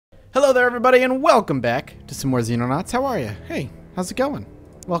Hello there, everybody, and welcome back to some more Xenonauts. How are you? Hey, how's it going?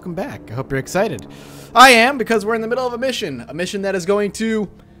 Welcome back. I hope you're excited. I am, because we're in the middle of a mission that is going to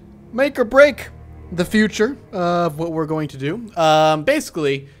make or break the future of what we're going to do.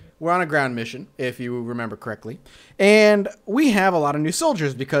 Basically, we're on a ground mission, if you remember correctly, and we have a lot of new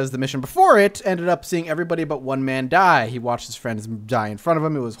soldiers because the mission before it ended up seeing everybody but one man die. He watched his friends die in front of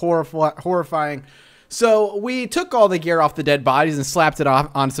him. It was horrifying. So we took all the gear off the dead bodies and slapped it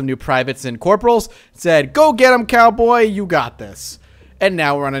on some new privates and corporals. Said, go get them, cowboy, you got this. And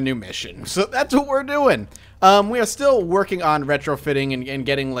now we're on a new mission. So that's what we're doing. We are still working on retrofitting and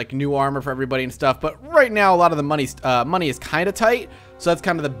getting like new armor for everybody and stuff. But right now a lot of the money is kind of tight. So that's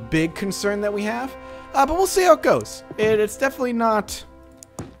kind of the big concern that we have. But we'll see how it goes. It's definitely not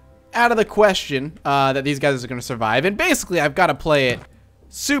out of the question that these guys are going to survive. And basically I've got to play it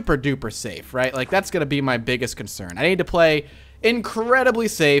super duper safe, right? Like that's gonna be my biggest concern. I need to play incredibly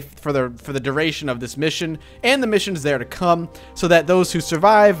safe for the duration of this mission and the missions there to come, so that those who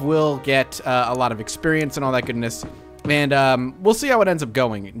survive will get a lot of experience and all that goodness. And we'll see how it ends up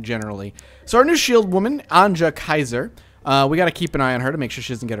going generally. So our new shield woman, Anja Kaiser, we got to keep an eye on her to make sure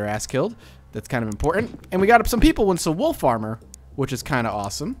she doesn't get her ass killed. That's kind of important. And we got some people with some wolf armor, which is kind of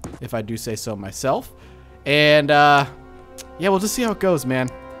awesome, if I do say so myself. And yeah, we'll just see how it goes, man.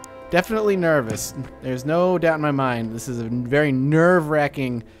 Definitely nervous. There's no doubt in my mind. This is a very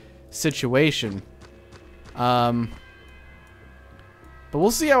nerve-wracking situation. But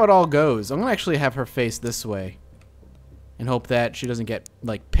we'll see how it all goes. I'm going to actually have her face this way and hope that she doesn't get,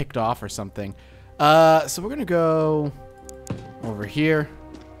 like, picked off or something. So we're going to go over here.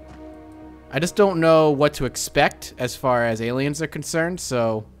 I just don't know what to expect as far as aliens are concerned,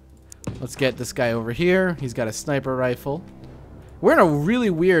 so let's get this guy over here. He's got a sniper rifle. We're in a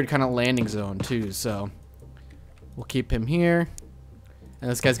really weird kind of landing zone, too, so we'll keep him here. And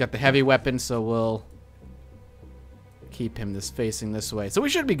this guy's got the heavy weapon, so we'll keep him facing this way. So we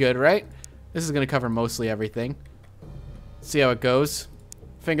should be good, right? This is going to cover mostly everything. See how it goes.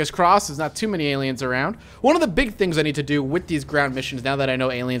 Fingers crossed, there's not too many aliens around. One of the big things I need to do with these ground missions, now that I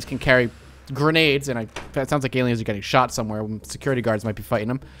know aliens can carry grenades, and it sounds like aliens are getting shot somewhere. Security guards might be fighting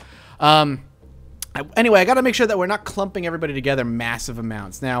them. Anyway, I got to make sure that we're not clumping everybody together massive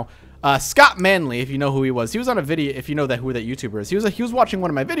amounts. Now, Scott Manley, if you know who he was on a video. If you know who that YouTuber is, he was watching one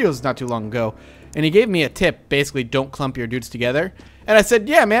of my videos not too long ago, and he gave me a tip. Basically, don't clump your dudes together. And I said,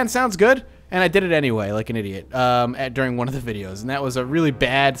 yeah, man, sounds good. And I did it anyway, like an idiot, during one of the videos, and that was a really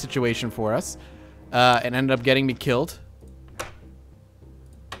bad situation for us, and ended up getting me killed.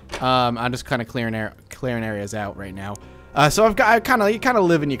 I'm just kind of clearing areas out right now. So you kind of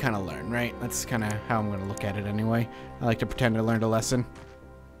live and you kind of learn, right? That's kind of how I'm going to look at it anyway. I like to pretend I learned a lesson.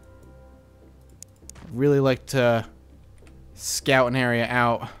 Really like to scout an area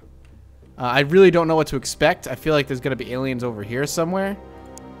out. I really don't know what to expect. I feel like there's going to be aliens over here somewhere.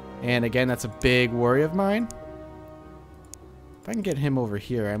 And again, that's a big worry of mine. If I can get him over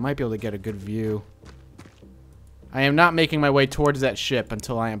here, I might be able to get a good view. I am not making my way towards that ship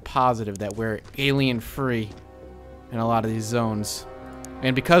until I am positive that we're alien-free in a lot of these zones.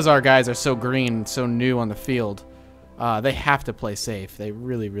 And because our guys are so green and so new on the field, they have to play safe. They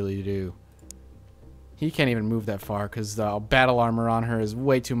really, really do. He can't even move that far because the battle armor on her is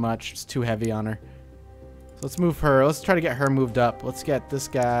way too much. It's too heavy on her. So let's move her. Let's try to get her moved up. Let's get this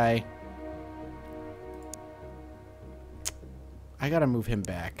guy. I gotta move him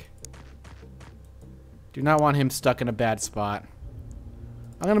back. Do not want him stuck in a bad spot.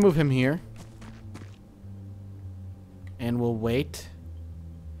 I'm gonna move him here. And we'll wait.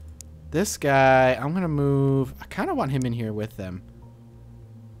 This guy, I'm going to move. I kind of want him in here with them.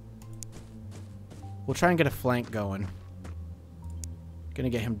 We'll try and get a flank going. Going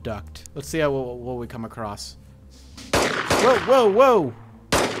to get him ducked. Let's see what we come across. Whoa, whoa, whoa.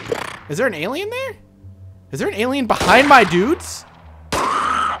 Is there an alien there? Is there an alien behind my dudes?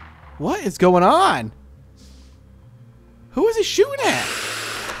 What is going on? Who is he shooting at?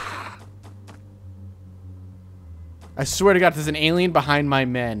 I swear to God, there's an alien behind my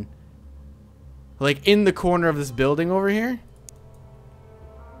men. Like, in the corner of this building over here?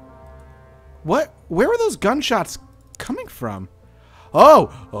 What? Where were those gunshots coming from?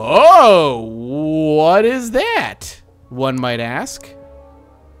 Oh! Oh! What is that? One might ask.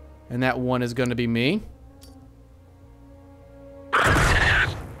 And that one is going to be me.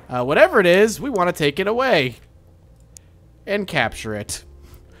 Whatever it is, we want to take it away. And capture it.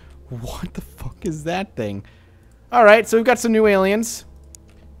 What the fuck is that thing? Alright, so we've got some new aliens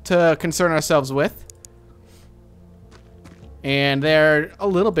to concern ourselves with. And they're a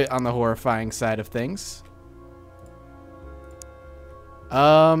little bit on the horrifying side of things.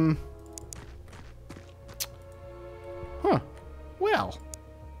 Huh. Well.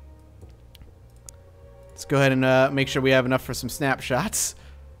 Let's go ahead and make sure we have enough for some snapshots.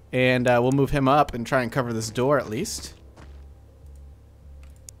 And we'll move him up and try and cover this door at least.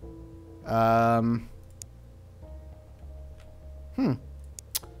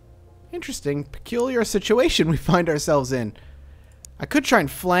 Interesting, peculiar situation we find ourselves in. I could try and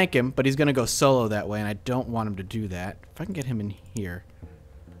flank him, but he's going to go solo that way, and I don't want him to do that. If I can get him in here,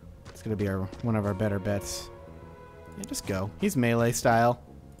 it's going to be one of our better bets. Yeah, just go. He's melee style.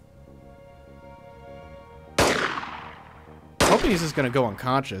 Hoping he's just going to go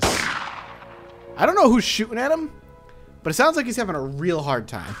unconscious. I don't know who's shooting at him, but it sounds like he's having a real hard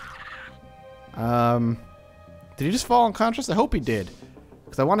time. Did he just fall unconscious? I hope he did.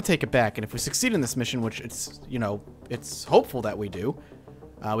 Because I want to take it back, and if we succeed in this mission, which it's, you know, it's hopeful that we do,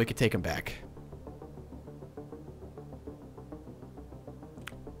 we could take him back.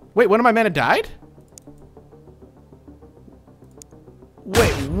 Wait, one of my men had died?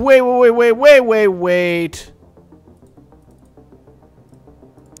 Wait.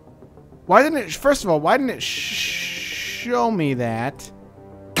 Why didn't it, first of all, why didn't it show me that?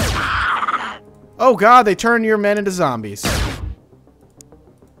 Oh god, they turn your men into zombies.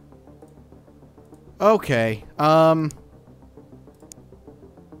 Okay,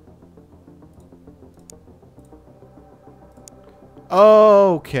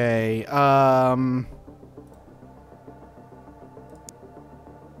 okay,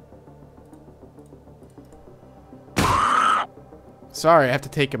 sorry, I have to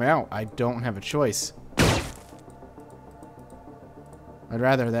take him out. I don't have a choice. I'd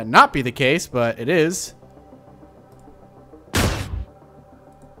rather that not be the case, but it is.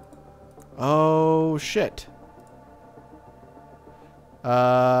 Oh, shit.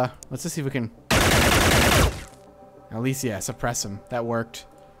 Let's just see if we can... At least, yeah, suppress him. That worked.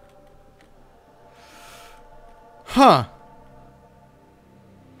 Huh.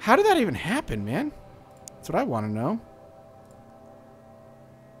 How did that even happen, man? That's what I want to know.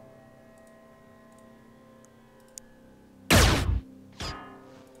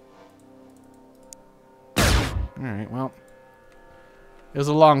 Alright, well. It was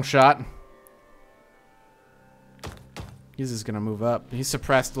a long shot. He's just gonna move up. He's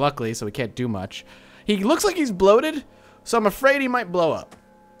suppressed, luckily, so he can't do much. He looks like he's bloated, so I'm afraid he might blow up.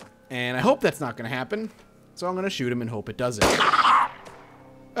 And I hope that's not gonna happen. So I'm gonna shoot him and hope it doesn't.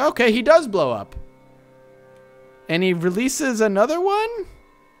 Okay, he does blow up. And he releases another one?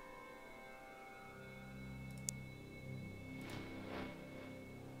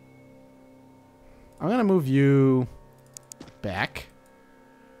 I'm gonna move you back.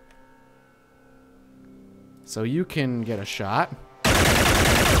 So you can get a shot.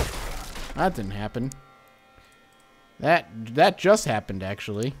 That didn't happen. That just happened,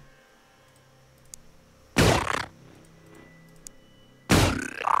 actually. Okay.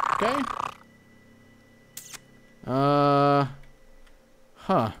 Huh.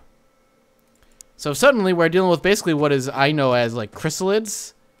 So suddenly we're dealing with basically what is I know as like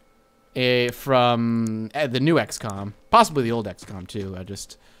chrysalids from the new XCOM. Possibly the old XCOM too. I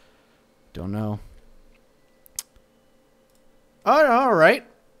just don't know. All right.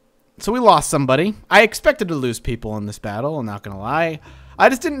 So we lost somebody. I expected to lose people in this battle, I'm not going to lie. I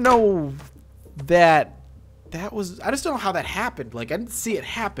just didn't know that was... I just don't know how that happened. Like, I didn't see it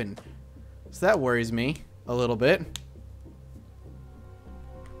happen. So that worries me a little bit.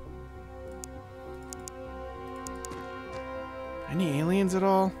 Any aliens at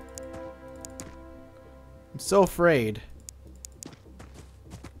all? I'm so afraid.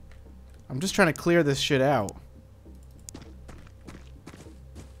 I'm just trying to clear this shit out.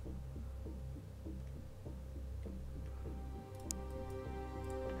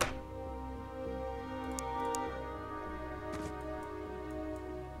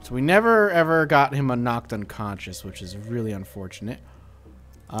 So we never ever got him knocked unconscious, which is really unfortunate.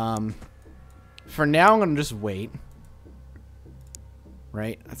 For now, I'm gonna just wait.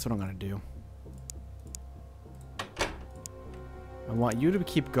 Right? That's what I'm gonna do. I want you to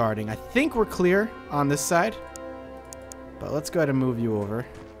keep guarding. I think we're clear on this side. But let's go ahead and move you over.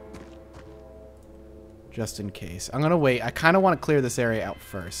 Just in case. I'm gonna wait. I kind of want to clear this area out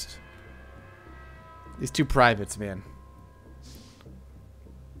first. These two privates, man.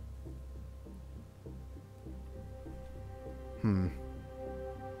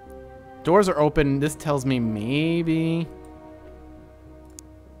 Doors are open. This tells me maybe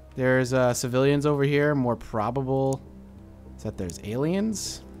there's civilians over here. More probable is that there's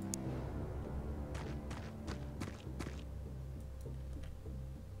aliens.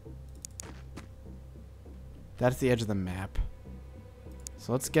 That's the edge of the map.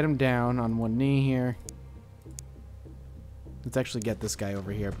 So let's get him down on one knee here. Let's actually get this guy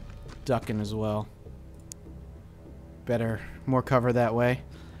over here ducking as well. Better, more cover that way.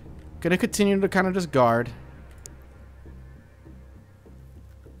 Gonna continue to kind of just guard.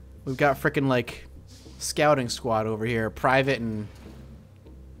 We've got frickin' like scouting squad over here, private and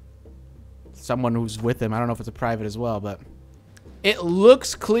someone who's with him. I don't know if it's a private as well, but it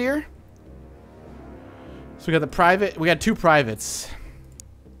looks clear. So we got the private. We got 2 privates.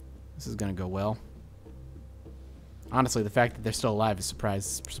 This is gonna go well. Honestly, the fact that they're still alive is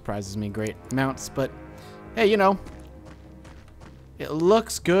surprises me great amounts. But hey, you know, it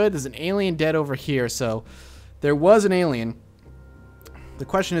looks good. There's an alien dead over here, so there was an alien. The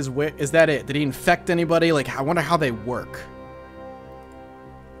question is, where is that? It? Did he infect anybody? Like, I wonder how they work.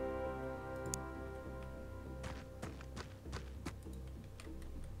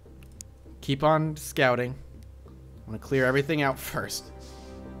 Keep on scouting. I want to clear everything out first.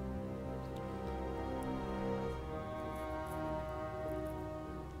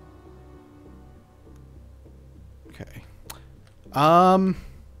 Okay.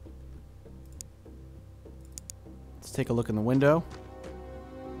 Let's take a look in the window.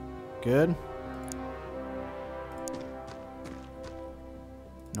 Good.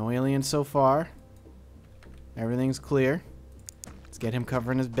 No aliens so far. Everything's clear. Let's get him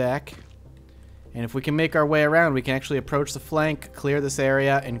covering his back. And if we can make our way around, we can actually approach the flank, clear this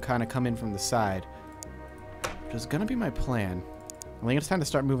area, and kind of come in from the side. Which is going to be my plan. I think it's time to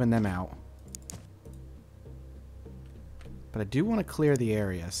start moving them out. But I do want to clear the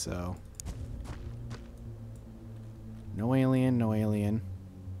area, so... No alien, no alien.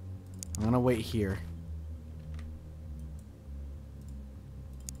 I'm going to wait here.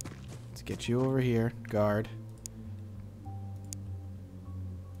 Let's get you over here. Guard.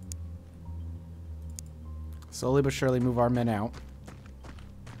 Slowly but surely move our men out.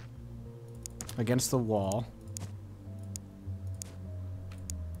 Against the wall.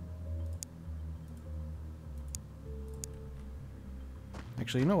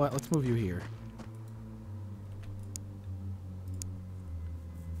 Actually, you know what? Let's move you here.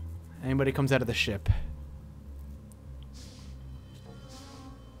 Anybody comes out of the ship.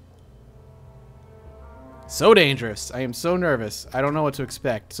 So dangerous. I am so nervous. I don't know what to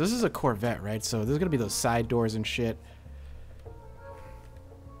expect. So this is a Corvette, right? So there's going to be those side doors and shit.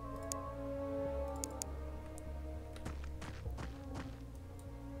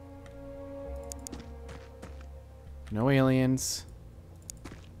 No aliens.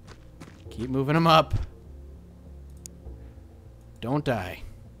 Keep moving them up. Don't die.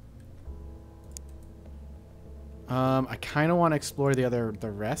 I kind of want to explore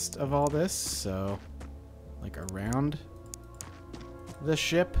the rest of all this, so like around the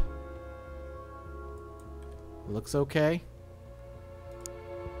ship. Looks okay.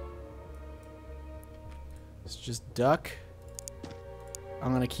 Let's just duck.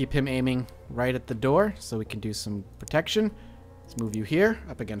 I'm gonna keep him aiming right at the door so we can do some protection. Let's move you here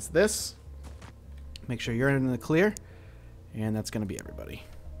up against this. Make sure you're in the clear, and that's gonna be everybody.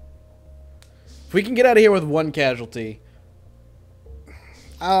 If we can get out of here with 1 casualty,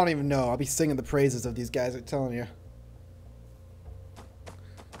 I don't even know. I'll be singing the praises of these guys, I'm telling you.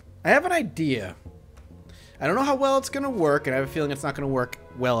 I have an idea. I don't know how well it's going to work, and I have a feeling it's not going to work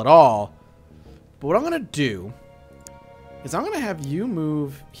well at all. But what I'm going to do is I'm going to have you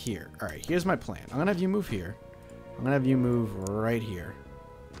move here. All right, here's my plan. I'm going to have you move here. I'm going to have you move right here.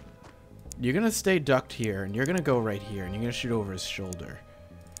 You're going to stay ducked here, and you're going to go right here, and you're going to shoot over his shoulder.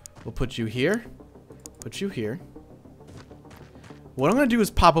 We'll put you here. Put you here. What I'm going to do is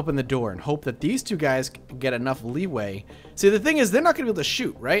pop open the door and hope that these 2 guys get enough leeway. See, the thing is, they're not going to be able to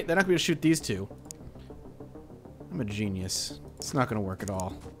shoot, right? They're not going to be able to shoot these 2. I'm a genius. It's not going to work at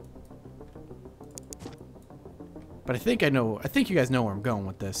all. But I think I know. I think you guys know where I'm going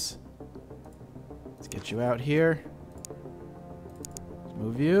with this. Let's get you out here. Let's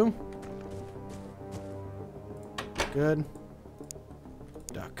move you. Good.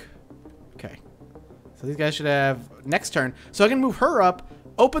 Duck. Okay. So these guys should have next turn. So I can move her up,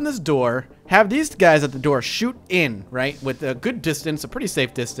 open this door, have these guys at the door shoot in, right? With a good distance, a pretty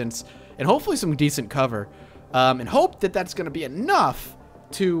safe distance, and hopefully some decent cover. And hope that that's going to be enough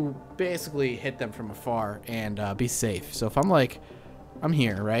to basically hit them from afar and be safe. So if I'm like, I'm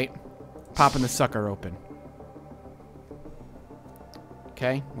here, right? Popping the sucker open.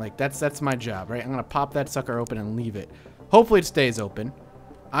 Okay? Like, that's my job, right? I'm going to pop that sucker open and leave it. Hopefully it stays open.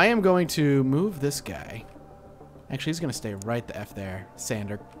 I am going to move this guy. Actually, he's going to stay right the F there.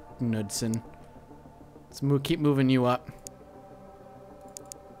 Sander Knudsen. Let's keep moving you up.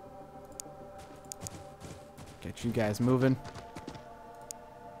 Get you guys moving.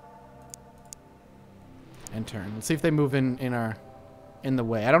 and turn. Let's see if they move in the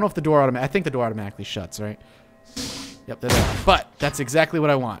way. I don't know if the door I think the door automatically shuts, right? Yep, there they are. But that's exactly what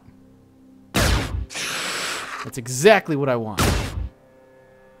I want. That's exactly what I want.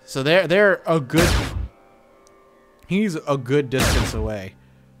 So they're a good... He's a good distance away.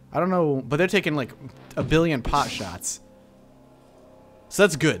 I don't know, but they're taking like a billion pot shots. So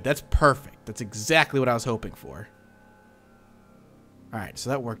that's good. That's perfect. That's exactly what I was hoping for. Alright, so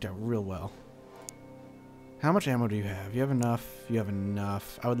that worked out real well. How much ammo do you have? You have enough. You have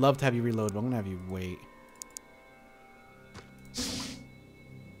enough. I would love to have you reload, but I'm going to have you wait.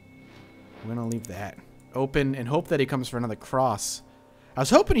 We're going to leave that open and hope that he comes for another cross. I was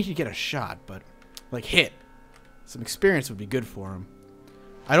hoping he could get a shot, but like hit. Some experience would be good for him.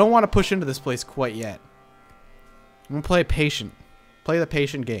 I don't want to push into this place quite yet. I'm going to play patient. Play the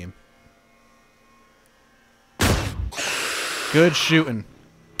patient game. Good shooting.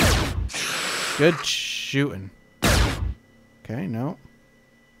 Good shooting. Okay, no.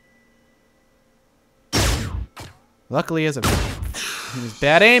 Luckily, he was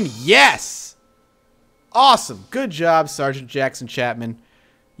bad aim. Yes! Awesome. Good job, Sergeant Jackson Chapman.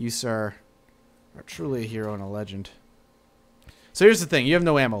 You, sir, are truly a hero and a legend. So here's the thing. You have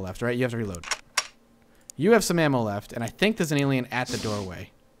no ammo left, right? You have to reload. You have some ammo left, and I think there's an alien at the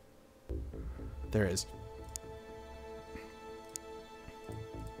doorway. There is.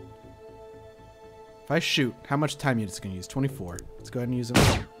 If I shoot, how much time are you just going to use? 24. Let's go ahead and use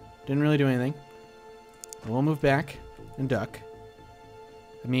them. Didn't really do anything. We'll move back and duck.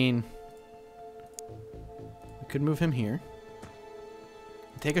 I mean, we could move him here.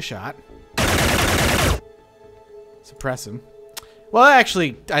 Take a shot. Suppress him. Well,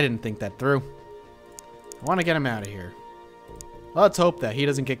 actually, I didn't think that through. I want to get him out of here. Well, let's hope that he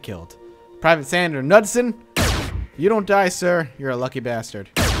doesn't get killed. Private Sander Knudsen, you don't die, sir. You're a lucky bastard.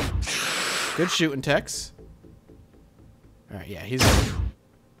 Good shooting, Tex. Alright, yeah, he's...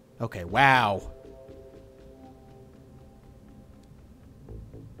 Okay, wow.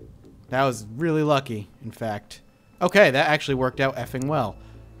 That was really lucky, in fact. Okay, that actually worked out effing well.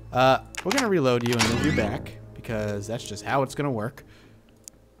 We're going to reload you and move you back, because that's just how it's going to work.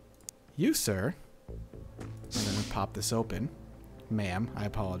 You, sir... I'm going to pop this open. Ma'am, I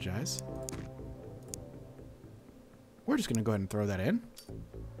apologize. We're just going to go ahead and throw that in.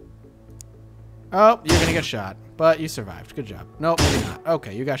 Oh, you're going to get shot. But you survived. Good job. Nope, maybe not.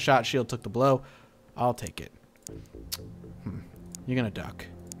 Okay, you got shot. Shield took the blow. I'll take it. You're going to duck.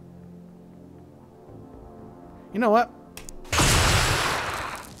 You know what?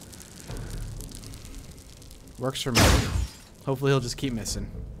 Works for me. Hopefully he'll just keep missing.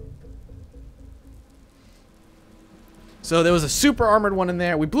 So there was a super armored one in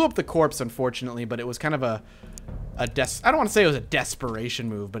there. We blew up the corpse, unfortunately, but it was kind of I don't want to say it was a desperation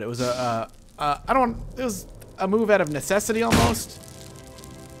move, but it was it was a move out of necessity almost.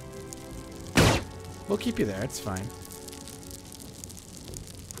 We'll keep you there. It's fine.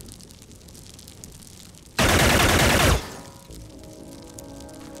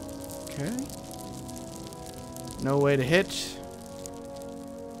 Okay. No way to hit.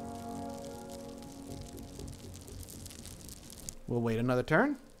 We'll wait another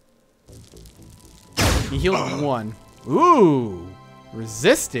turn. He healed 1. Ooh!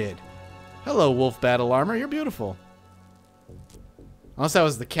 Resisted. Hello, Wolf Battle Armor. You're beautiful. Unless that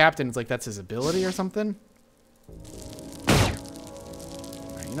was the captain. It's like that's his ability or something.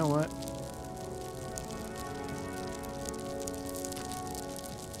 Alright, you know what?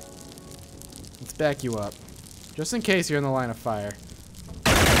 Let's back you up. Just in case you're in the line of fire.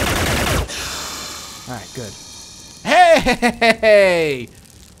 Alright, good. Hey!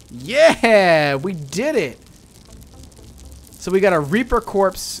 Yeah! We did it! So we got a Reaper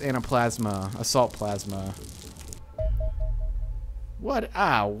Corpse and a Plasma. Assault Plasma. What?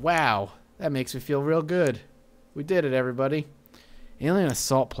 Ah, wow. That makes me feel real good. We did it, everybody. Alien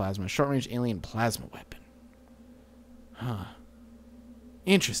Assault Plasma. Short-range alien plasma weapon. Huh.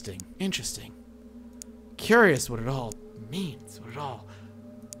 Interesting. Interesting. Curious what it all means. What it all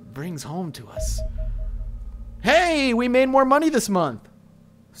brings home to us. Hey, we made more money this month.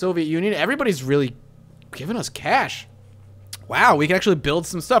 Soviet Union, everybody's really giving us cash. Wow, we can actually build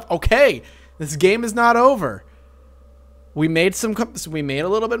some stuff. Okay, this game is not over. We made we made a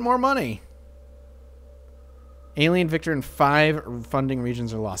little bit more money. Alien victor in 5 funding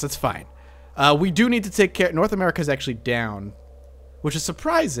regions are lost. That's fine. We do need to take care. North America is actually down, which is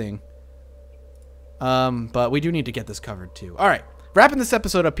surprising. But we do need to get this covered too. All right, wrapping this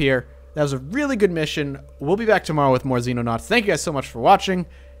episode up here. That was a really good mission. We'll be back tomorrow with more Xenonauts. Thank you guys so much for watching,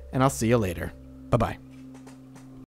 and I'll see you later. Bye-bye.